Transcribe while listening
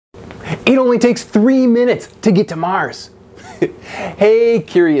It only takes 3 minutes to get to Mars. Hey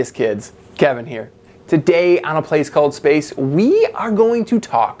curious kids, Kevin here. Today on A Place Called Space, we are going to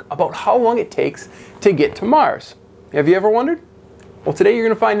talk about how long it takes to get to Mars. Have you ever wondered? Well, today you're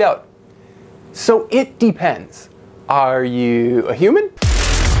going to find out. So it depends. Are you a human?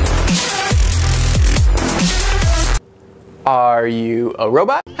 Are you a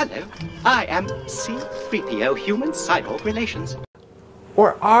robot? Hello, I am C-3PO Human Cyborg Relations.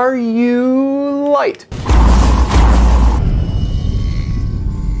 Or are you light?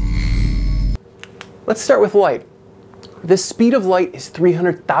 Let's start with light. The speed of light is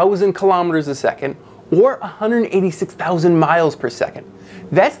 300,000 kilometers a second, or 186,000 miles per second.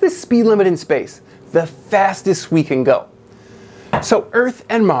 That's the speed limit in space, the fastest we can go. So Earth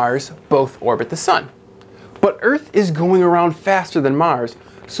and Mars both orbit the Sun. But Earth is going around faster than Mars,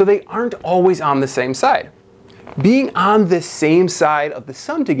 so they aren't always on the same side. Being on the same side of the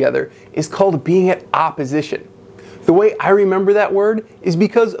Sun together is called being at opposition. The way I remember that word is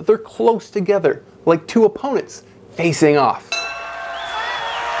because they're close together, like two opponents facing off.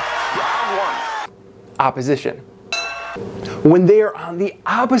 Opposition. When they are on the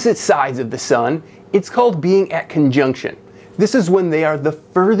opposite sides of the Sun, it's called being at conjunction. This is when they are the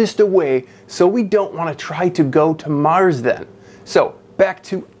furthest away, so we don't want to try to go to Mars then. So, back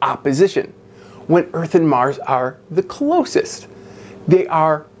to opposition. When Earth and Mars are the closest. They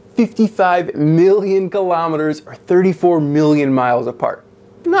are 55 million kilometers or 34 million miles apart.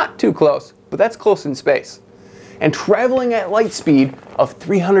 Not too close, but that's close in space. And traveling at light speed of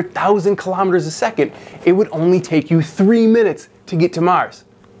 300,000 kilometers a second, it would only take you 3 minutes to get to Mars.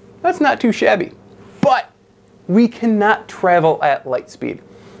 That's not too shabby. But we cannot travel at light speed.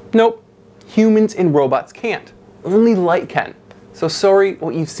 Nope, humans and robots can't. Only light can. So sorry,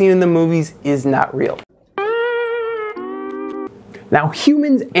 what you've seen in the movies is not real. Now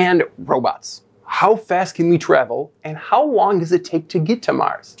humans and robots. How fast can we travel and how long does it take to get to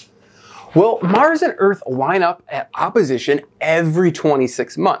Mars? Well, Mars and Earth line up at opposition every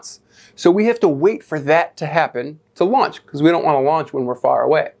 26 months. So we have to wait for that to happen to launch because we don't want to launch when we're far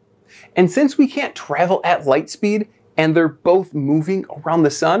away. And since we can't travel at light speed and they're both moving around the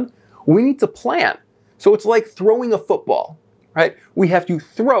Sun, we need to plan. So it's like throwing a football. Right? We have to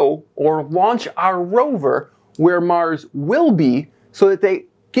throw or launch our rover where Mars will be so that they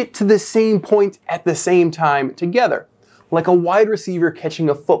get to the same point at the same time together, like a wide receiver catching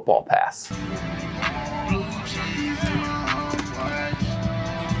a football pass.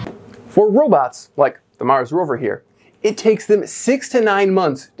 For robots, like the Mars rover here, it takes them 6 to 9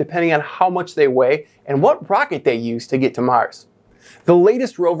 months depending on how much they weigh and what rocket they use to get to Mars. The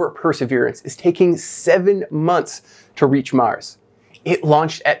latest rover, Perseverance, is taking 7 months to reach Mars. It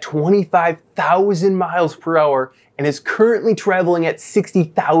launched at 25,000 miles per hour and is currently traveling at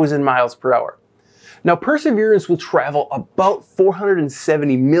 60,000 miles per hour. Now, Perseverance will travel about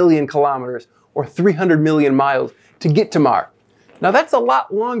 470 million kilometers or 300 million miles to get to Mars. Now, that's a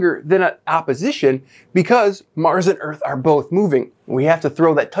lot longer than at opposition because Mars and Earth are both moving. We have to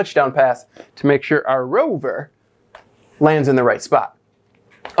throw that touchdown pass to make sure our rover lands in the right spot.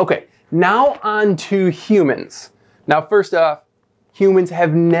 Okay, now on to humans. Now first off, humans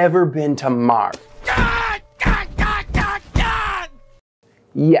have never been to Mars.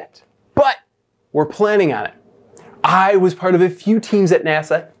 Yet. But we're planning on it. I was part of a few teams at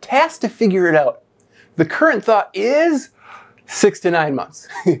NASA tasked to figure it out. The current thought is 6 to 9 months.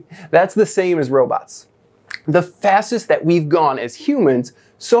 That's the same as robots. The fastest that we've gone as humans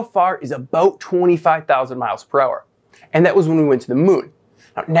so far is about 25,000 miles per hour. And that was when we went to the moon.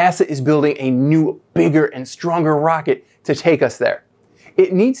 Now, NASA is building a new, bigger and stronger rocket to take us there.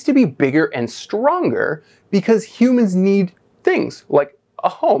 It needs to be bigger and stronger because humans need things like a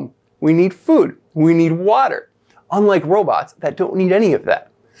home. We need food. We need water. Unlike robots that don't need any of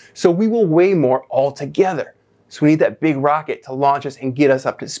that. So we will weigh more altogether. So we need that big rocket to launch us and get us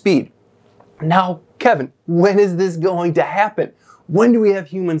up to speed. Now, Kevin, when is this going to happen? When do we have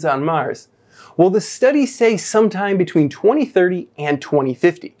humans on Mars? Well, the studies say sometime between 2030 and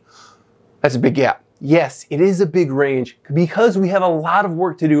 2050. That's a big gap. Yes, it is a big range because we have a lot of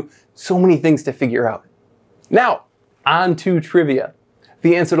work to do, so many things to figure out. Now, on to trivia.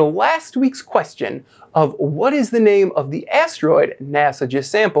 The answer to last week's question of what is the name of the asteroid NASA just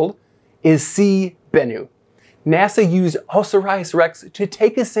sampled is C. Bennu. NASA used OSIRIS-REx to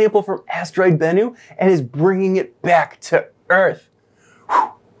take a sample from asteroid Bennu and is bringing it back to Earth.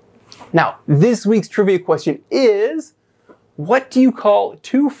 Whew. Now, this week's trivia question is, what do you call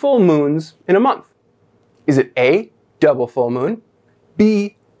 2 full moons in a month? Is it A, double full moon,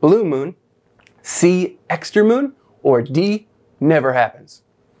 B, blue moon, C, extra moon, or D, never happens?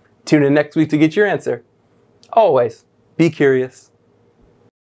 Tune in next week to get your answer. Always, be curious.